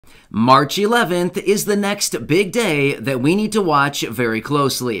March 11th is the next big day that we need to watch very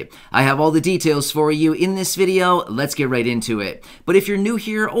closely. I have all the details for you in this video. Let's get right into it. But if you're new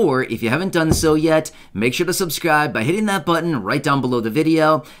here or if you haven't done so yet, make sure to subscribe by hitting that button right down below the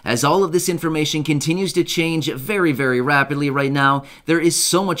video. As all of this information continues to change very, very rapidly right now, there is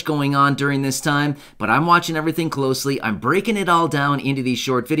so much going on during this time, but I'm watching everything closely. I'm breaking it all down into these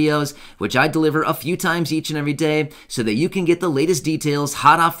short videos, which I deliver a few times each and every day so that you can get the latest details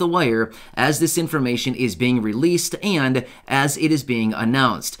hot off the wire as this information is being released and as it is being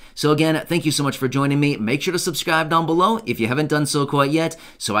announced. So again, thank you so much for joining me. Make sure to subscribe down below if you haven't done so quite yet,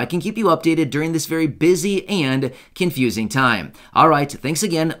 so I can keep you updated during this very busy and confusing time. All right, thanks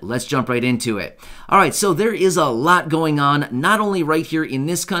again. Let's jump right into it. All right, so there is a lot going on, not only right here in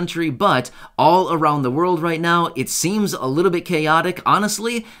this country, but all around the world right now. It seems a little bit chaotic,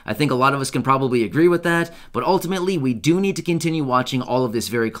 honestly. I think a lot of us can probably agree with that, but ultimately we do need to continue watching all of this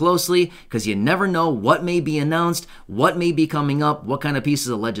very closely because you never know what may be announced, what may be coming up, what kind of pieces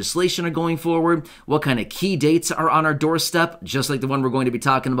of legislation are going forward, what kind of key dates are on our doorstep, just like the one we're going to be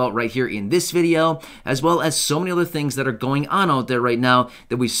talking about right here in this video, as well as so many other things that are going on out there right now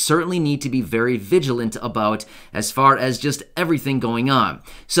that we certainly need to be very vigilant about as far as just everything going on.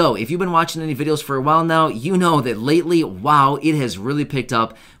 So if you've been watching any videos for a while now, you know that lately, wow, it has really picked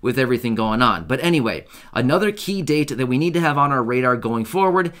up with everything going on. But anyway, another key date that we need to have on our radar going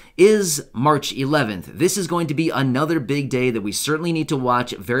forward is March 11th. This is going to be another big day that we certainly need to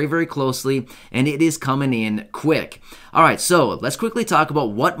watch very, very closely, and it is coming in quick. All right, so let's quickly talk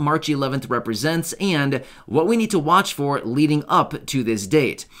about what March 11th represents and what we need to watch for leading up to this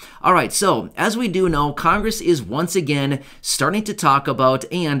date. All right, so as we do know, Congress is once again starting to talk about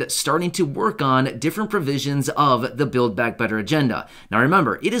and starting to work on different provisions of the Build Back Better agenda. Now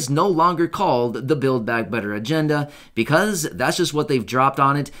remember, it is no longer called the Build Back Better agenda because that's just what they've dropped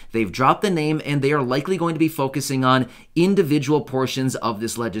on it. They've dropped the name and they are likely going to be focusing on individual portions of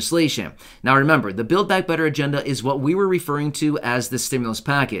this legislation. Now remember, the Build Back Better agenda is what we were referring to as the stimulus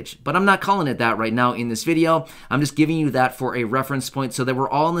package, but I'm not calling it that right now in this video. I'm just giving you that for a reference point so that we're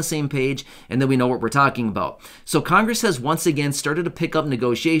all on the same page and that we know what we're talking about. So Congress has once again started to pick up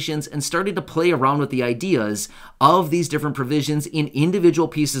negotiations and started to play around with the ideas of these different provisions in individual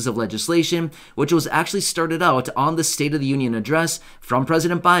pieces of legislation, which was actually started out on the State of the Union address from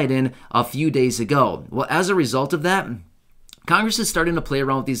President Biden a few days ago. Well, as a result of that, Congress is starting to play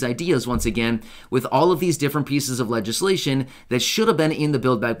around with these ideas once again with all of these different pieces of legislation that should have been in the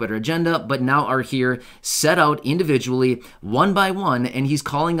Build Back Better agenda, but now are here set out individually one by one, and he's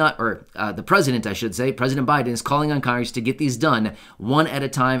calling on, the president, I should say, President Biden is calling on Congress to get these done one at a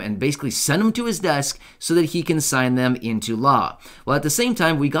time and basically send them to his desk so that he can sign them into law. Well, at the same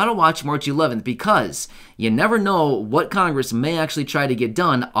time, we got to watch March 11th because you never know what Congress may actually try to get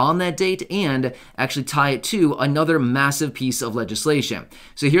done on that date and actually tie it to another massive piece of legislation.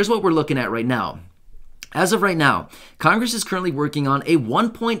 So here's what we're looking at right now. As of right now, Congress is currently working on a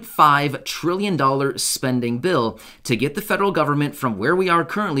 $1.5 trillion spending bill to get the federal government from where we are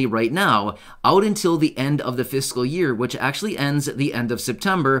currently right now out until the end of the fiscal year, which actually ends at the end of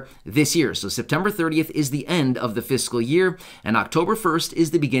September this year. So September 30th is the end of the fiscal year, and October 1st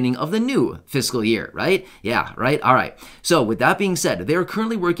is the beginning of the new fiscal year, right? Yeah, right? All right. So with that being said, they are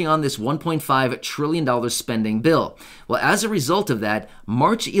currently working on this $1.5 trillion spending bill. Well, as a result of that,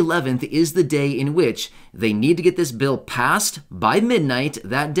 March 11th is the day in which they need to get this bill passed by midnight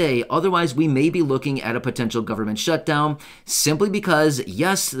that day. Otherwise, we may be looking at a potential government shutdown simply because,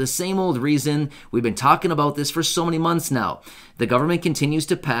 yes, the same old reason. We've been talking about this for so many months now. The government continues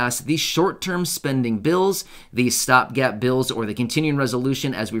to pass these short-term spending bills, these stopgap bills, or the continuing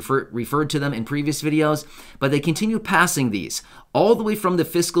resolution as we referred to them in previous videos, but they continue passing these all the way from the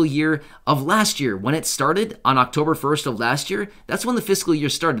fiscal year of last year. When it started on October 1st of last year, that's when the fiscal year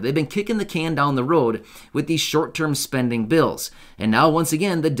started. They've been kicking the can down the road with these short-term spending bills. And now, once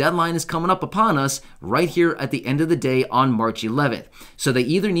again, the deadline is coming up upon us right here at the end of the day on March 11th. So they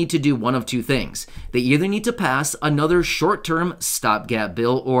either need to do one of two things. They either need to pass another short-term stopgap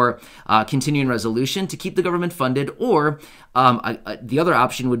bill or continuing resolution to keep the government funded, or the other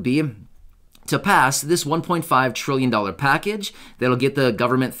option would be to pass this $1.5 trillion package that'll get the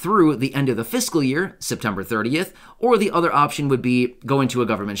government through the end of the fiscal year, September 30th, or the other option would be go into a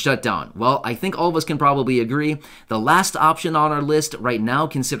government shutdown. Well, I think all of us can probably agree the last option on our list right now,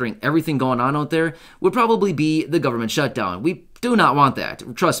 considering everything going on out there, would probably be the government shutdown. We do not want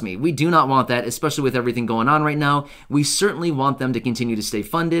that. Trust me, we do not want that, especially with everything going on right now. We certainly want them to continue to stay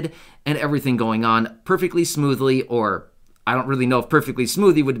funded and everything going on perfectly smoothly, or I don't really know if perfectly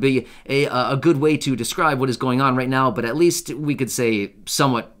smooth would be a good way to describe what is going on right now, but at least we could say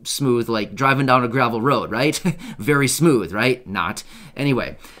somewhat smooth, like driving down a gravel road, right? Very smooth, right? Not.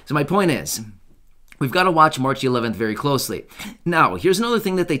 Anyway, so my point is, we've got to watch March 11th very closely. Now, here's another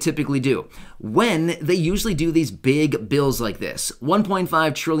thing that they typically do. When they usually do these big bills like this,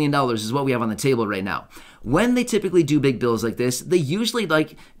 $1.5 trillion is what we have on the table right now. When they typically do big bills like this, they usually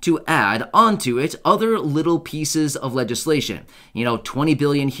like to add onto it other little pieces of legislation. You know, 20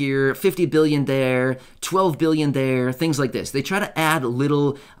 billion here, 50 billion there, 12 billion there, things like this. They try to add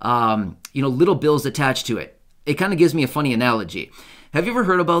little, little bills attached to it. It kind of gives me a funny analogy. Have you ever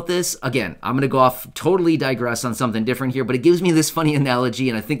heard about this? Again, I'm going to go off, totally digress on something different here, but it gives me this funny analogy,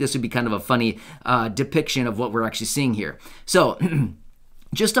 and I think this would be kind of a funny depiction of what we're actually seeing here. So,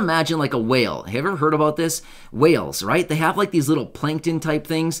 just imagine like a whale. Have you ever heard about this? Whales, right? They have like these little plankton type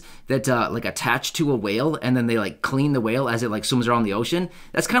things that like attach to a whale, and then they like clean the whale as it like swims around the ocean.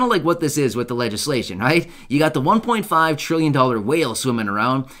 That's kind of like what this is with the legislation, right? You got the $1.5 trillion whale swimming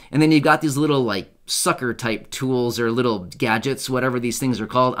around, and then you've got these little like sucker type tools or little gadgets, whatever these things are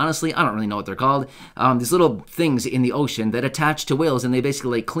called. Honestly, I don't really know what they're called. These little things in the ocean that attach to whales, and they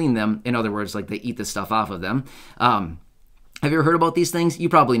basically like clean them. In other words, like they eat the stuff off of them. Have you ever heard about these things? You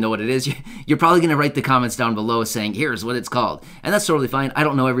probably know what it is. You're probably going to write the comments down below saying, here's what it's called. And that's totally fine. I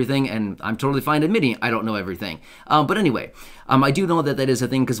don't know everything, and I'm totally fine admitting I don't know everything. But anyway, I do know that that is a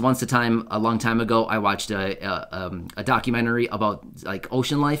thing because a long time ago, I watched a documentary about like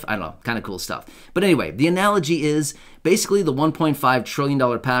ocean life. I don't know, kind of cool stuff. But anyway, the analogy is basically the $1.5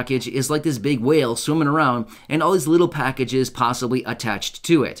 trillion package is like this big whale swimming around and all these little packages possibly attached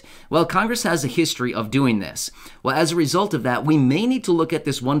to it. Well, Congress has a history of doing this. Well, as a result of that, we may need to look at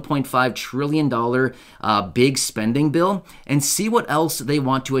this $1.5 trillion big spending bill and see what else they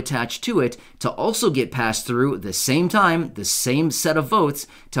want to attach to it to also get passed through the same time, the same set of votes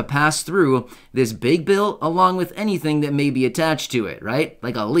to pass through this big bill along with anything that may be attached to it, right?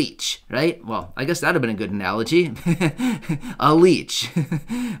 Like a leech, right? Well, I guess that'd have been a good analogy. A leech.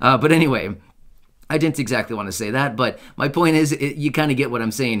 But anyway, I didn't exactly want to say that, but my point is you kind of get what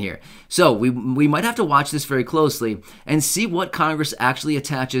I'm saying here. So we might have to watch this very closely and see what Congress actually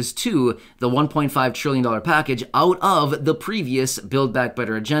attaches to the $1.5 trillion package out of the previous Build Back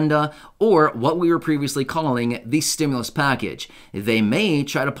Better agenda, or what we were previously calling the stimulus package. They may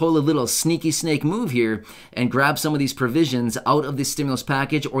try to pull a little sneaky snake move here and grab some of these provisions out of the stimulus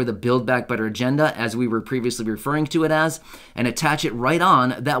package or the Build Back Better agenda, as we were previously referring to it as, and attach it right on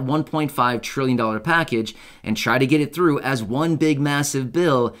that $1.5 trillion package and try to get it through as one big massive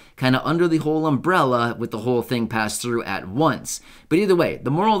bill, kind of under the whole umbrella with the whole thing passed through at once. But either way,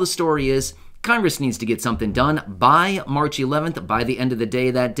 the moral of the story is Congress needs to get something done by March 11th, by the end of the day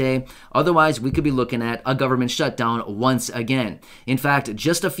that day. Otherwise, we could be looking at a government shutdown once again. In fact,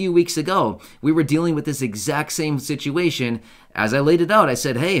 just a few weeks ago, we were dealing with this exact same situation. As I laid it out, I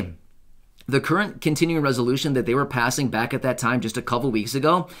said, hey, the current continuing resolution that they were passing back at that time just a couple weeks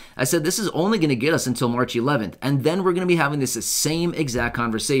ago, I said this is only going to get us until March 11th, and then we're going to be having this same exact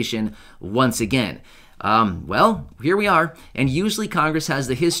conversation once again. Well, here we are, and usually Congress has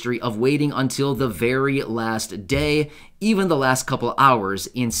the history of waiting until the very last day, even the last couple hours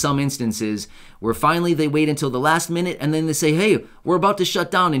in some instances, where finally they wait until the last minute and then they say, hey, we're about to shut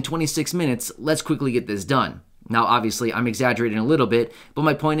down in 26 minutes, let's quickly get this done. Now, obviously, I'm exaggerating a little bit, but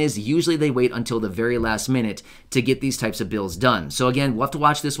my point is usually they wait until the very last minute to get these types of bills done. So again, we'll have to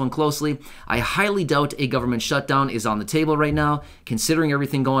watch this one closely. I highly doubt a government shutdown is on the table right now, considering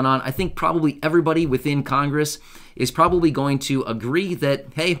everything going on. I think probably everybody within Congress is probably going to agree that,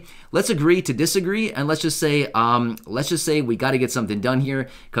 hey, let's agree to disagree, and let's just say we got to get something done here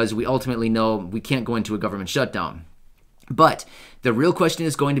because we ultimately know we can't go into a government shutdown. But the real question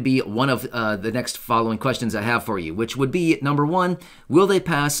is going to be one of the next following questions I have for you, which would be, number one, will they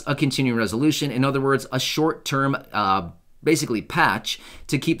pass a continuing resolution? In other words, a short-term, basically patch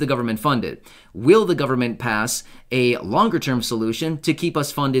to keep the government funded. Will the government pass a longer-term solution to keep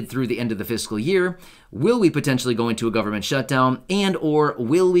us funded through the end of the fiscal year? Will we potentially go into a government shutdown? And or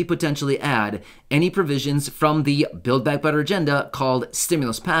will we potentially add any provisions from the Build Back Better agenda called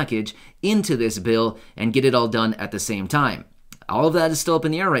stimulus package into this bill and get it all done at the same time? All of that is still up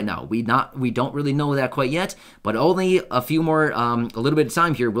in the air right now. We don't really know that quite yet, but only a few more, a little bit of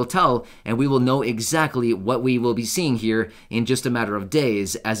time here will tell, and we will know exactly what we will be seeing here in just a matter of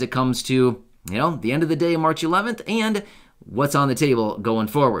days as it comes to, the end of the day, March 11th, and what's on the table going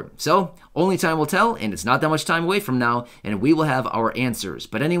forward. So only time will tell, and it's not that much time away from now, and we will have our answers.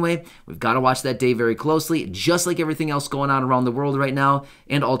 But anyway, we've got to watch that day very closely, just like everything else going on around the world right now,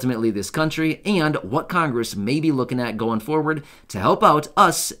 and ultimately this country, and what Congress may be looking at going forward to help out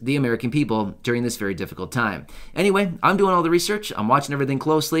us, the American people, during this very difficult time. Anyway, I'm doing all the research. I'm watching everything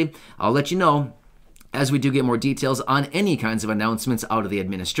closely. I'll let you know as we do get more details on any kinds of announcements out of the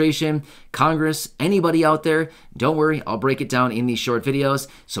administration, Congress, anybody out there. Don't worry, I'll break it down in these short videos.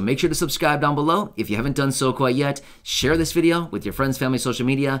 So make sure to subscribe down below if you haven't done so quite yet. Share this video with your friends, family, social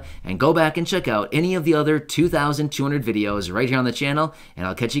media, and go back and check out any of the other 2,200 videos right here on the channel. And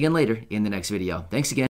I'll catch you again later in the next video. Thanks again.